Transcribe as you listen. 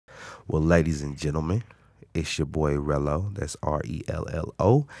Well, ladies and gentlemen, it's your boy Rello. That's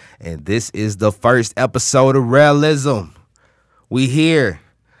Rello. And this is the first episode of Rell-Ism. We here.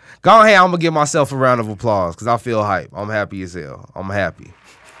 Go ahead, I'm going to give myself a round of applause because I feel hype. I'm happy as hell. I'm happy.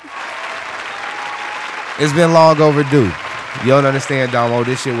 It's been long overdue. You don't understand, Domo.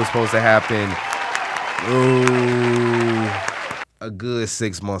 This shit was supposed to happen a good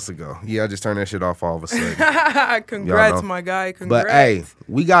 6 months ago. Yeah, I just turned that shit off all of a sudden. Congrats, my guy. Congrats. But hey,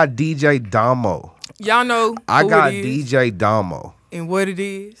 we got DJ Domo. Y'all know I who got it is DJ Domo. and what it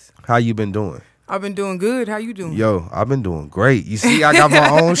is. How you been doing? I've been doing good. How you doing? Yo, I've been doing great. You see, I got my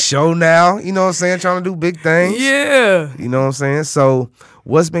own show now. You know what I'm saying? Trying to do big things. Yeah. You know what I'm saying? So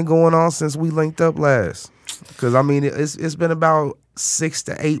what's been going on since we linked up last? Because, I mean, it's been about 6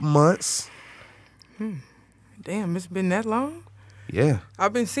 to 8 months. Damn, it's been that long? Yeah.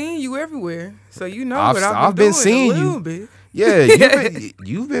 I've been seeing you everywhere, so you know what I've been been doing seeing a little you. bit. Yeah,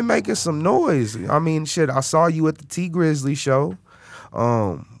 you've been making some noise. I mean, shit, I saw you at the T Grizzly show.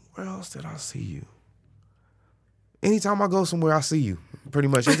 Where else did I see you? Anytime I go somewhere, I see you. Pretty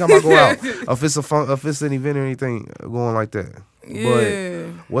much. Anytime I go out, if it's an event or anything going like that. Yeah.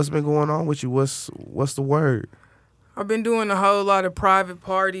 But what's been going on with you? What's the word? I've been doing a whole lot of private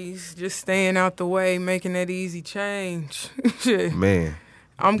parties, just staying out the way, making that easy change. Shit. Man,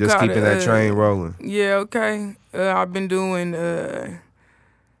 I'm just kinda, keeping that train rolling. Yeah, okay. I've been doing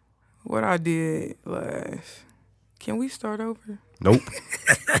what I did last. Can we start over? Nope.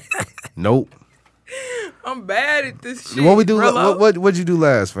 Nope. I'm bad at this shit. What we do? What'd you do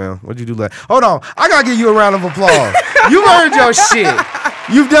last, fam? What'd you do last? Hold on, I gotta give you a round of applause. You earned your shit.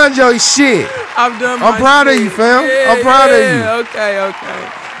 You've done your shit. I've done. I'm proud of you, fam. I'm proud of you. Okay.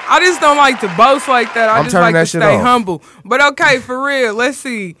 I just don't like to boast like that. I just like to stay humble. But okay, for real. Let's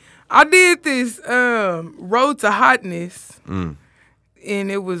see. I did this Road to Hotness, and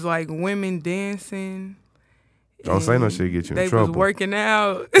it was like women dancing. Don't say no shit to get you in trouble. They was working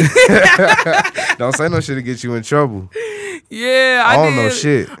out. Don't say no shit to get you in trouble. Yeah, I don't know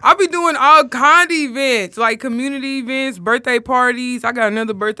shit. I be doing all kind of events, like community events, birthday parties. I got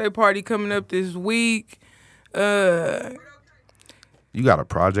another birthday party coming up this week. You got a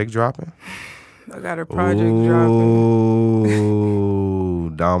project dropping? I got a project dropping. Ooh,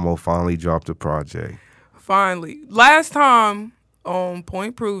 Domo finally dropped a project. Finally. Last time on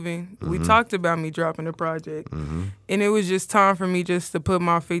Point Proving, we talked about me dropping a project. And it was just time for me just to put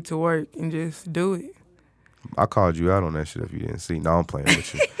my feet to work and just do it. I called you out on that shit if you didn't see. No, I'm playing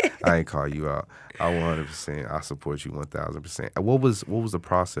with you. I ain't call you out. I 100%. I support you 1,000%. What was the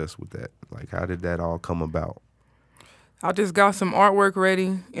process with that? Like, how did that all come about? I just got some artwork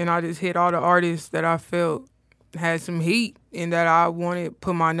ready, and I just hit all the artists that I felt had some heat and that I wanted to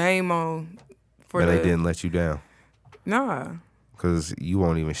put my name on. And they didn't let you down? Nah. Because you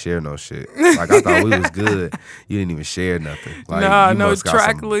won't even share no shit. Like, I thought we was good. You didn't even share nothing. Like, nah, you no must got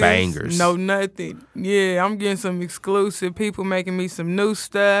track some list, bangers. no nothing. Yeah, I'm getting some exclusive people making me some new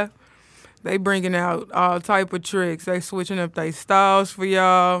stuff. They bringing out all type of tricks. They switching up their styles for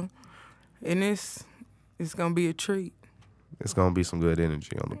y'all. And it's going to be a treat. It's going to be some good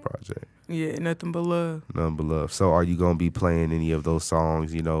energy on the project. Yeah, nothing but love. Nothing but love. So are you going to be playing any of those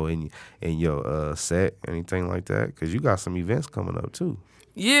songs, you know, in your set, anything like that? Because you got some events coming up, too.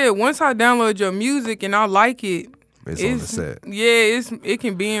 Yeah, once I download your music and I like it, it's on the set. Yeah, it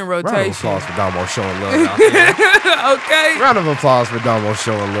can be in rotation. Round of applause for Domo showing love out there. Okay. Round of applause for Domo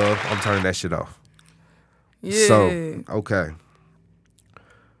showing love. I'm turning that shit off. Yeah. So, okay.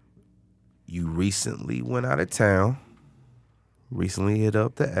 You recently went out of town. Recently hit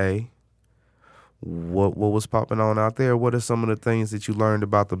up the A. What was popping on out there? What are some of the things that you learned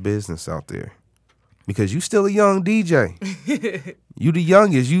about the business out there? Because you still a young DJ. You the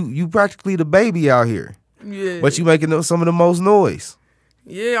youngest. You practically the baby out here. Yeah. But you making some of the most noise.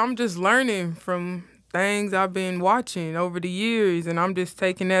 Yeah, I'm just learning from things I've been watching over the years, and I'm just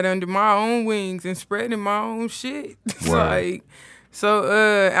taking that under my own wings and spreading my own shit.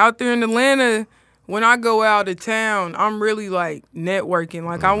 So out there in Atlanta, when I go out of town, I'm really like networking.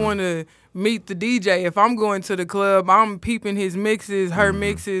 Like I want to meet the DJ. If I'm going to the club, I'm peeping his mixes, her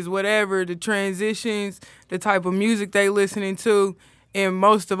mixes, whatever, the transitions, the type of music they listening to. And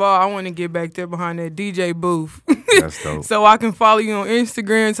most of all, I want to get back there behind that DJ booth. That's dope. So I can follow you on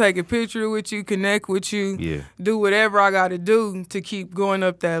Instagram, take a picture with you, connect with you, do whatever I got to do to keep going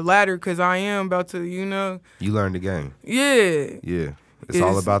up that ladder because I am about to, you know. You learned the game. Yeah. Yeah. It's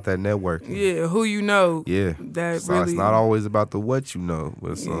all about that networking. Yeah, who you know. Yeah. That so really, it's not always about the what you know,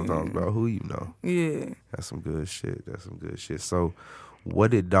 but sometimes about who you know. Yeah. That's some good shit. So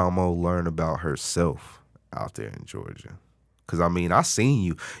what did Domo learn about herself out there in Georgia? Cause I mean, I seen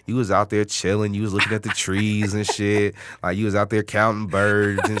you. You was out there chilling. You was looking at the trees and shit. Like you was out there counting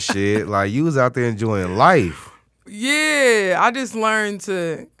birds and shit. Like you was out there enjoying life. Yeah, I just learned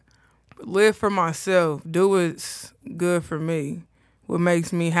to live for myself, do what's good for me, what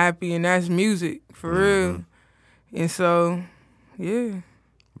makes me happy, and that's music, for real. And so, yeah.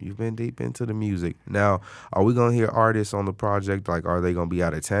 You've been deep into the music. Now, are we gonna hear artists on the project? Like, are they gonna be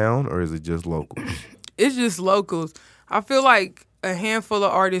out of town or is it just locals? It's just locals. I feel like a handful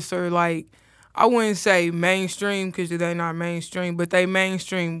of artists are like, I wouldn't say mainstream because they're not mainstream, but they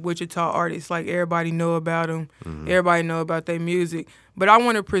mainstream Wichita artists. Like everybody know about them. Everybody know about their music. But I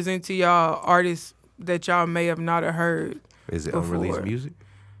want to present to y'all artists that y'all may have not have heard. Is it before. unreleased music?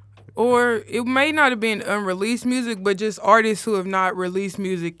 Or it may not have been unreleased music, but just artists who have not released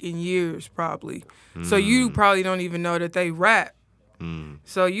music in years, probably. So you probably don't even know that they rap.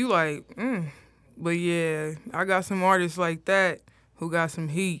 So you like, But yeah, I got some artists like that who got some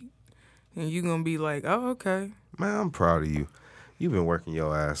heat. And you going to be like, oh, okay. Man, I'm proud of you. You've been working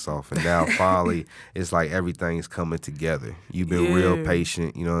your ass off, and now finally it's like everything's coming together. You've been real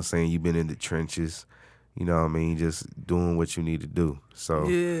patient, you know what I'm saying? You've been in the trenches, you know what I mean, just doing what you need to do. So,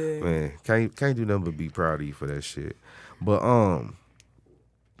 man, can't do nothing but be proud of you for that shit. But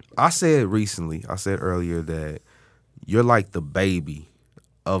I said earlier that you're like the baby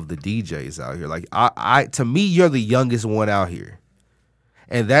of the DJs out here. Like I to me, you're the youngest one out here.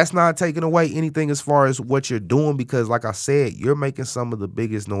 And that's not taking away anything as far as what you're doing because, like I said, you're making some of the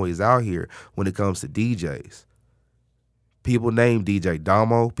biggest noise out here when it comes to DJs. People name DJ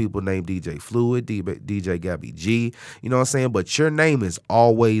Domo. People name DJ Fluid, DJ Gabby G. You know what I'm saying? But your name is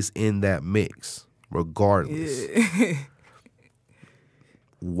always in that mix, regardless. Yeah.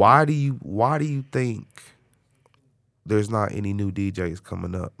 Why do you think there's not any new DJs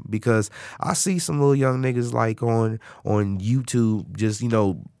coming up? Because I see some little young niggas like on YouTube just, you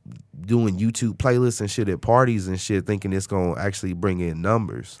know, doing YouTube playlists and shit at parties and shit thinking it's going to actually bring in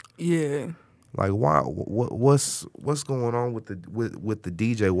numbers. Yeah. Like why what's going on with the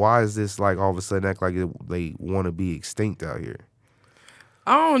DJ? Why is this like all of a sudden act like they want to be extinct out here?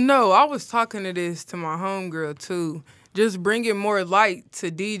 I don't know. I was talking to my homegirl too. Just bringing more light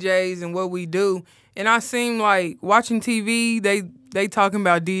to DJs and what we do. And I seem like watching TV, they talking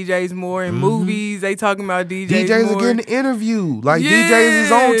about DJs more. In movies, they talking about DJs more. Are getting interviewed. Like DJs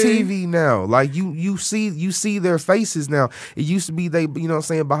is on TV now. Like you see their faces now. It used to be they, you know what I'm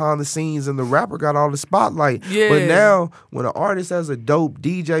saying, behind the scenes and the rapper got all the spotlight. Yeah. But now when an artist has a dope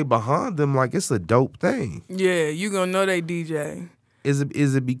DJ behind them, like it's a dope thing. Yeah, you gonna know they DJ. Is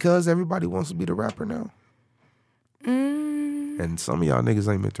it because everybody wants to be the rapper now? And some of y'all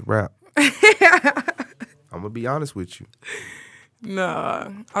niggas ain't meant to rap. I'm gonna be honest with you. Nah,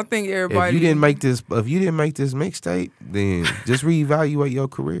 I think everybody. If you didn't make this mixtape, then just reevaluate your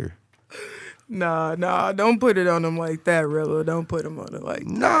career. Nah, don't put it on them like that, Rello. Don't put them on it like that.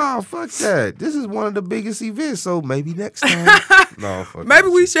 Nah, fuck that. This is one of the biggest events, so maybe next time. No, fuck maybe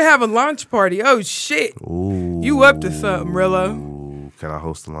that we shit. should have a launch party. Oh shit. Ooh. You up to something, Rello? Can I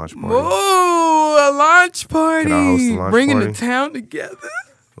host a launch party? Ooh, a launch party. Can I host a launch Bringing party? the town together.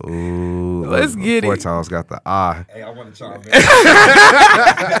 Ooh, Let's get Four it. Times got the eye. Hey, I want to chime in. 4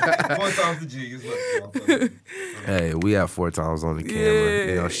 times the G. Hey, we have 4 times on the camera. Yeah.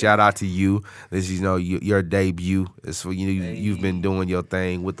 You know, shout out to you. This is, you know, your debut. It's for you. You've been doing your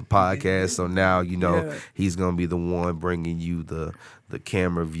thing with the podcast, so now you know he's gonna be the one bringing you the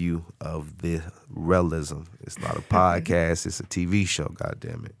camera view of the Rell-Ism. It's not a podcast. It's a TV show. God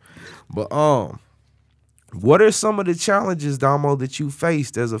damn it. But what are some of the challenges, Domo, that you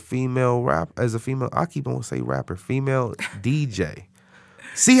faced as a female I keep on saying rapper, female DJ?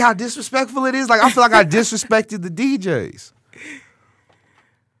 See how disrespectful it is? Like, I feel like I disrespected the DJs.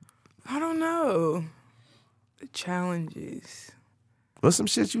 I don't know. The challenges. What's some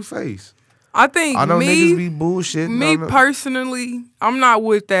shit you face? I think I know niggas be bullshitting. Me personally, I'm not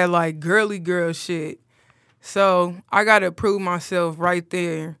with that like girly girl shit. So I gotta prove myself right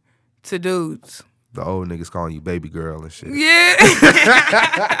there to dudes. The old niggas calling you baby girl and shit. Yeah.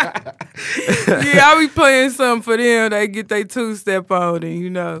 Yeah, I be playing something for them. They get their 2-step on and, you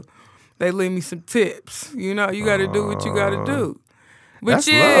know, they leave me some tips. You know, you got to do what you got to do. But that's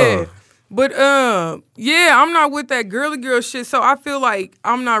yeah. love. But, yeah, I'm not with that girly girl shit. So I feel like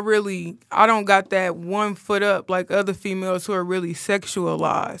I don't got that 1 foot up like other females who are really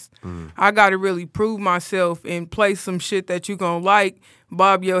sexualized. I got to really prove myself and play some shit that you going to like,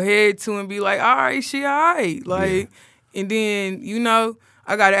 bob your head to and be like, all right, she all right. Like, and then, you know,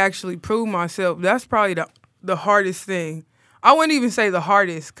 I got to actually prove myself. That's probably the hardest thing. I wouldn't even say the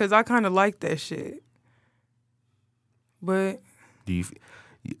hardest because I kind of like that shit. But Do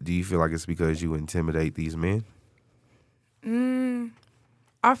you feel like it's because you intimidate these men?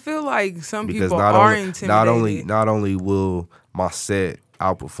 I feel like some Because people are intimidated. not only will my set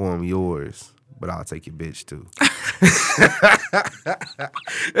outperform yours, but I'll take your bitch too.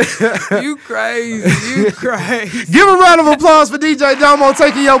 You crazy. You crazy. Give a round of applause for DJ Domo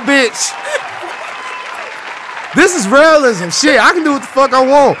taking your bitch. This is Rell-Ism. Shit, I can do what the fuck I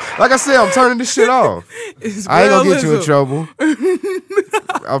want. Like I said, I'm turning this shit off. It's I ain't gonna get you in Rell-Ism. trouble.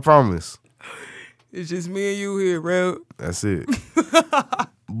 I promise. It's just me and you here, bro. That's it.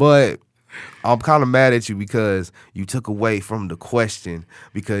 But I'm kind of mad at you because you took away from the question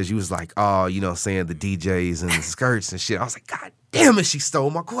because you was like, oh, you know, saying the DJs and the skirts and shit. I was like, God damn it, she stole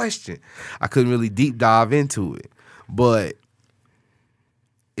my question. I couldn't really deep dive into it, but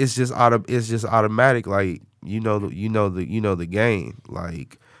it's just automatic. Like you know the game.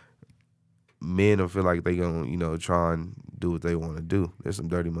 Like men don't feel like they gonna try and do what they want to do. There's some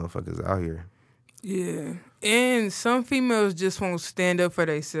dirty motherfuckers out here. Yeah. And some females just won't stand up for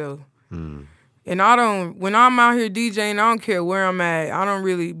themselves. And when I'm out here DJing, I don't care where I'm at. I don't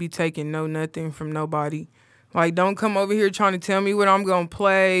really be taking nothing from nobody. Like, don't come over here trying to tell me what I'm going to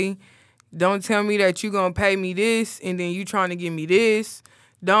play. Don't tell me that you going to pay me this and then you trying to give me this.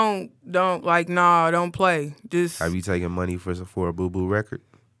 Don't play. Just Have you taken money for a boo-boo record?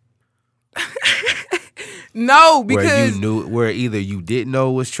 No, because where either you didn't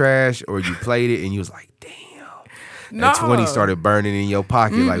know it was trash or you played it and you was like, damn. That 20 started burning in your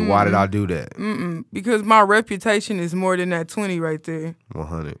pocket. Like, why did I do that? Because my reputation is more than that 20 right there.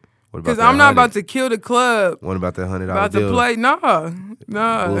 100. Because I'm not about to kill the club. What about that $100 About deal? to play? Nah.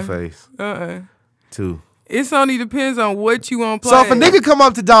 Bullface. 2. It's only depends on what you want to play. So if a nigga come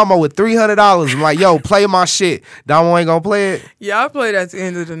up to Domo with $300, I'm like, yo, play my shit. Domo ain't gonna play it? Yeah, I play that at the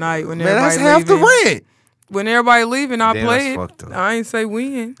end of the night when Man, everybody that's half leaving. the rent. When everybody leaving, I Damn, play that's it. fucked up. I ain't say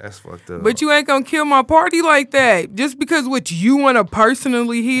when. That's fucked up. But you ain't gonna kill my party like that. Just because what you want to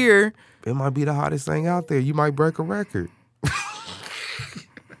personally hear. It might be the hottest thing out there. You might break a record.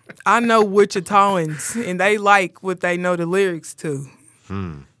 I know Wichitaans, and they like what they know the lyrics to.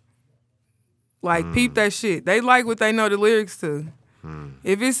 Like, peep that shit. They like what they know the lyrics to.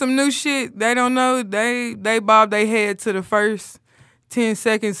 If it's some new shit they don't know, they bob their head to the first 10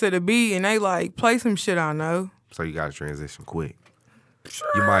 seconds of the beat, and they like, play some shit I know. So you gotta transition quick.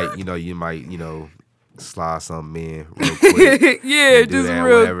 You might slide something in real quick. Yeah, just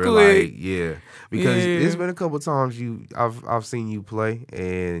real quick. Like, yeah. Because it's been a couple times I've seen you play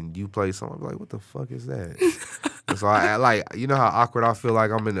and you play something, I'm like, what the fuck is that? And so I like, you know how awkward I feel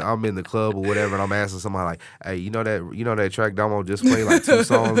like I'm in the club or whatever, and I'm asking somebody like, hey, you know that track Domo just played like 2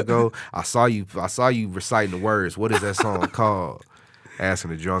 songs ago? I saw you reciting the words. What is that song called?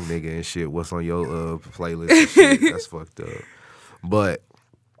 Asking a drunk nigga and shit, what's on your playlist and shit. That's fucked up. But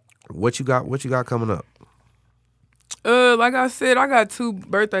what you got coming up? Like I said, I got 2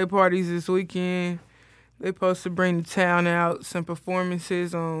 birthday parties this weekend. They supposed to bring the town out, some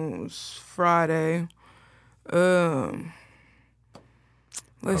performances on Friday.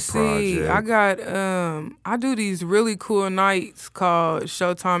 Let's see. I got I do these really cool nights called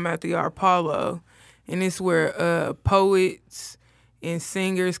Showtime at the Apollo, and it's where poets and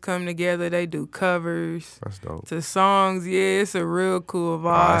singers come together. They do covers. That's dope. To songs. Yeah, it's a real cool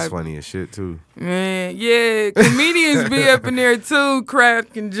vibe. Oh, that's funny as shit too. Man, yeah, comedians be up in there too,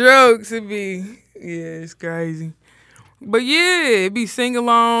 cracking jokes. It's crazy. But yeah, it be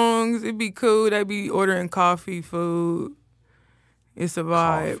sing-alongs. It be cool. They be ordering coffee, food. It's a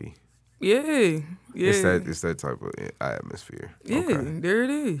vibe. Coffee. Yeah. It's that type of atmosphere. Yeah, Okay. there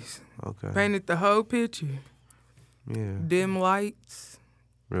it is. Okay. Painted the whole picture. Yeah. Dim lights.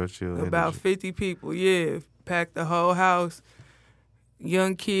 Real chill. About energy. 50 people. Yeah, packed the whole house.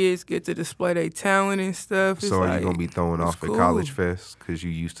 Young kids get to display their talent and stuff. It's So are like, you gonna be throwing off cool. at College Fest because you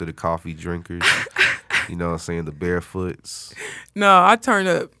used to the coffee drinkers? You know what I'm saying? The barefoots. No, I turn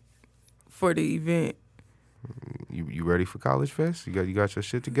up for the event. You ready for College Fest? You got your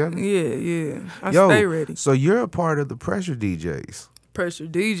shit together? Yeah. I Yo, stay ready. So you're a part of the Pressure DJs. Pressure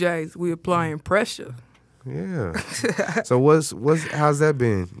DJs, we applying pressure. Yeah. So how's that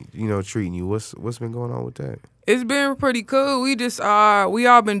been? Treating you? What's been going on with that? It's been pretty cool. We just we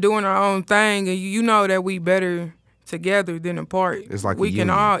all been doing our own thing, and you know that we better together than apart. It's like we a can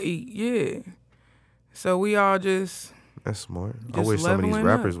union. all eat. Yeah. So we all just. That's smart. I Just wish some of these leveling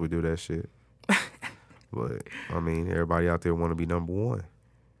rappers up. would do that shit. But I mean, everybody out there want to be number one.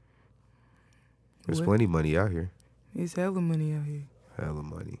 There's What? plenty of money out here. It's hella money out here. Hella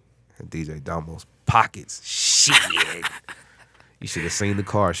money. And DJ Domo's pockets. Shit. You should have seen the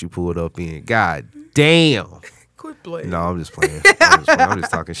car she pulled up in. God damn. Quit playing. No, I'm just playing. I'm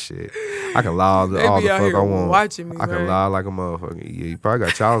just talking shit. I can lie all the They be out fuck here I want. watching me, I can right? lie like a motherfucker. Yeah, you probably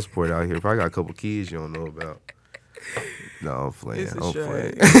got child support out here. Probably got a couple kids you don't know about. No, I'm playing. It's a I'm shame.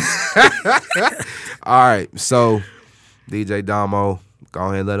 playing. All right, so DJ Domo, go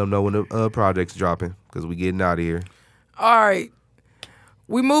ahead and let them know when the project's dropping because we getting out of here. All right.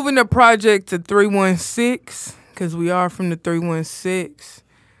 We moving the project to 316 because we are from the 316.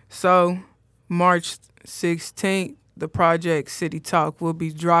 So March 16th, the project City Talk will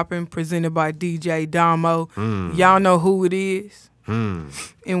be dropping, presented by DJ Domo. Y'all know who it is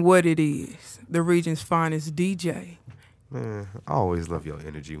and what it is. The region's finest DJ. Man, I always love your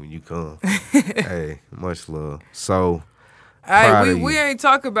energy when you come. Hey, much love. So, proud Hey, of we you. ain't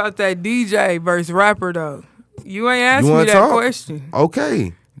talk about that DJ versus rapper though. You ain't asked You me wanna that talk? question.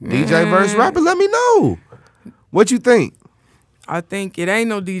 Okay, DJ versus rapper. Let me know what you think. I think it ain't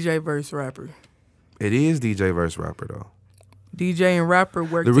no DJ versus rapper. It is DJ versus rapper though. DJ and rapper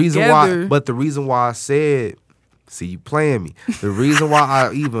work The reason together. the reason why I said, see you playing me. The reason why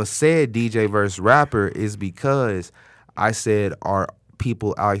I even said DJ versus rapper is because I said are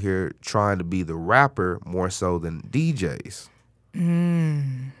people out here trying to be the rapper more so than DJs.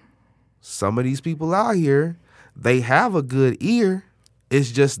 Some of these people out here, they have a good ear.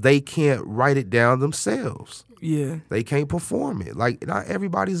 It's just they can't write it down themselves. Yeah. They can't perform it. Like, not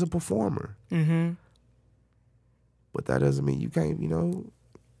everybody's a performer. But that doesn't mean you can't,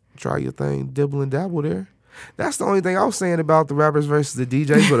 try your thing, dibble and dabble there. That's the only thing I was saying about the rappers versus the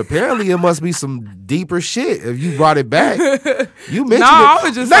DJs, but apparently it must be some deeper shit if you brought it back. You mentioned it. I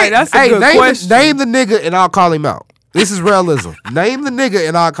was just saying, that's a good question. Name the nigga and I'll call him out. This is Rell-Ism. Name the nigga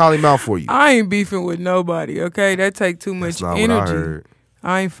and I'll call him out for you. I ain't beefing with nobody, okay? That take too much That's not energy. what I heard.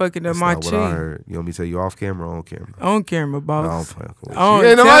 I ain't fucking up That's my not what cheek. I heard. You want me to tell you off camera or on camera? On camera, boss. No, I'm fucking with Oh, you.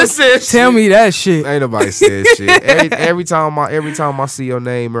 Ain't nobody said tell shit. me that shit. Ain't nobody said shit. Every time I see your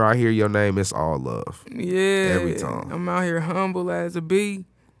name or I hear your name, it's all love. Yeah. Every time. I'm out here humble as a bee.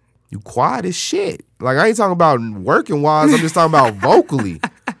 You quiet as shit. Like, I ain't talking about working wise. I'm just talking about vocally.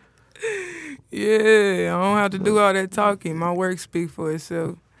 Yeah, I don't have to do all that talking. My work speak for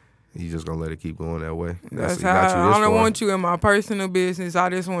itself. You just gonna let it keep going that way. That's what got how you this I don't far. want you in my personal business. I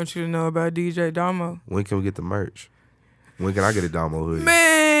just want you to know about DJ Domo. When can we get the merch? When can I get a Domo hoodie?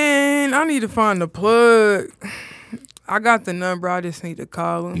 Man, I need to find the plug. I got the number. I just need to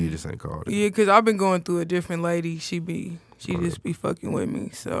call him. You just ain't called it. Yeah, because I've been going through a different lady. She just be fucking with me.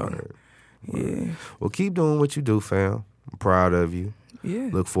 So, yeah. Well, keep doing what you do, fam. I'm proud of you. Yeah.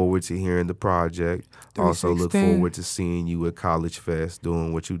 Look forward to hearing the project. Also, look 316. forward to seeing you at College Fest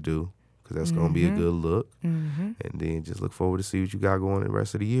doing what you do, because that's going to be a good look. And then just look forward to see what you got going the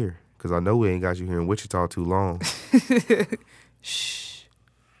rest of the year, because I know we ain't got you here in Wichita too long. Shh.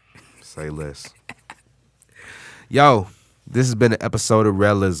 Say less. Yo, this has been an episode of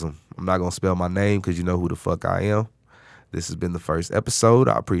Rell-Ism. I'm not going to spell my name because you know who the fuck I am. This has been the first episode.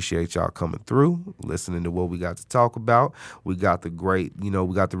 I appreciate y'all coming through, listening to what we got to talk about. We got the great, we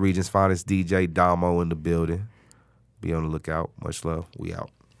got the region's finest DJ Domo in the building. Be on the lookout. Much love. We out.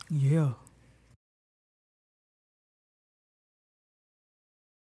 Yeah.